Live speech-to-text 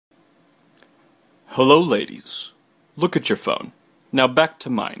Hello, ladies. Look at your phone. Now back to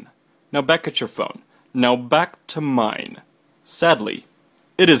mine. Now back at your phone. Now back to mine. Sadly,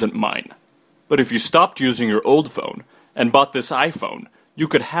 it isn't mine. But if you stopped using your old phone and bought this iPhone, you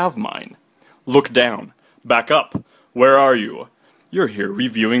could have mine. Look down. Back up. Where are you? You're here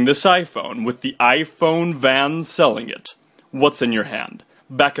reviewing this iPhone with the iPhoneVan selling it. What's in your hand?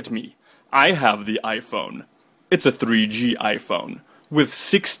 Back at me. I have the iPhone. It's a 3G iPhone with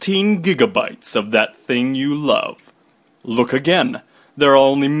 16 gigabytes of that thing you love. Look again. There are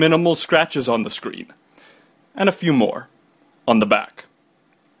only minimal scratches on the screen. And a few more on the back.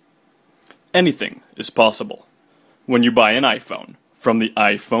 Anything is possible when you buy an iPhone from the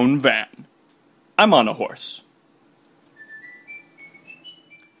iPhoneVan. I'm on a horse.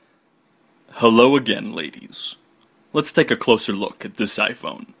 Hello again, ladies. Let's take a closer look at this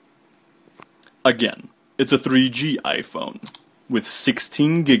iPhone. Again, it's a 3G iPhone with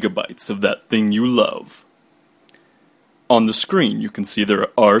 16 gigabytes of that thing you love. On the screen, you can see there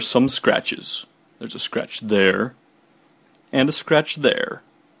are some scratches. There's a scratch there, and a scratch there,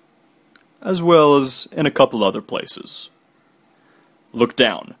 as well as in a couple other places. Look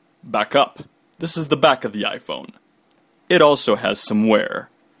down, back up. This is the back of the iPhone. It also has some wear.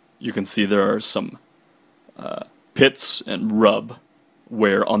 You can see there are some pits and rub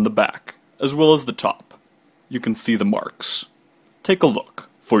wear on the back, as well as the top. You can see the marks. Take a look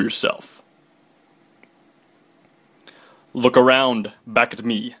for yourself. Look around, back at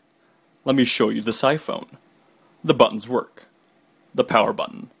me. Let me show you this iPhone. The buttons work. The power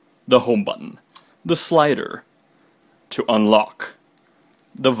button, the home button, the slider to unlock,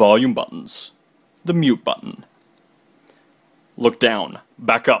 the volume buttons, the mute button. Look down,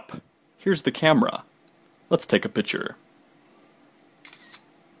 back up. Here's the camera. Let's take a picture.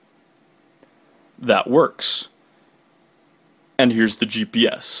 That works. And here's the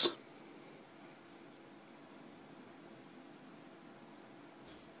GPS.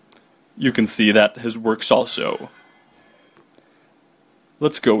 You can see that his works also.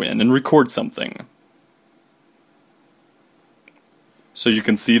 Let's go in and record something. So you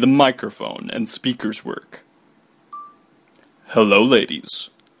can see the microphone and speakers work. Hello, ladies.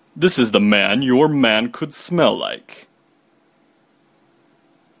 This is the man your man could smell like.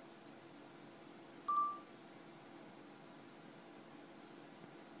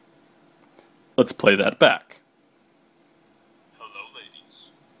 Let's play that back. Hello,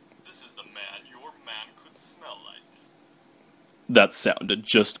 ladies. This is the man your man could smell like. That sounded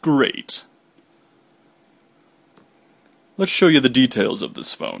just great. Let's show you the details of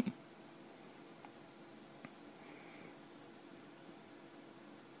this phone.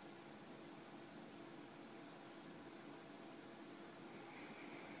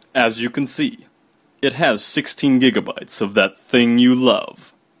 As you can see, it has 16 gigabytes of that thing you love.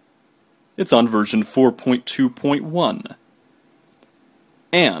 It's on version 4.2.1.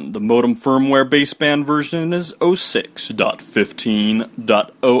 And the modem firmware baseband version is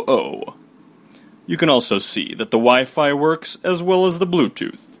 06.15.00. You can also see that the Wi-Fi works as well as the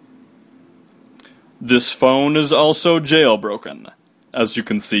Bluetooth. This phone is also jailbroken, as you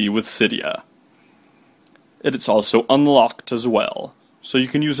can see with Cydia. It is also unlocked as well, so you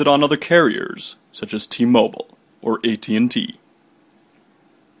can use it on other carriers, such as T-Mobile or AT&T.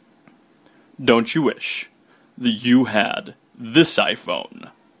 Don't you wish that you had this iPhone?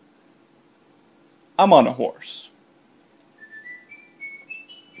 I'm on a horse.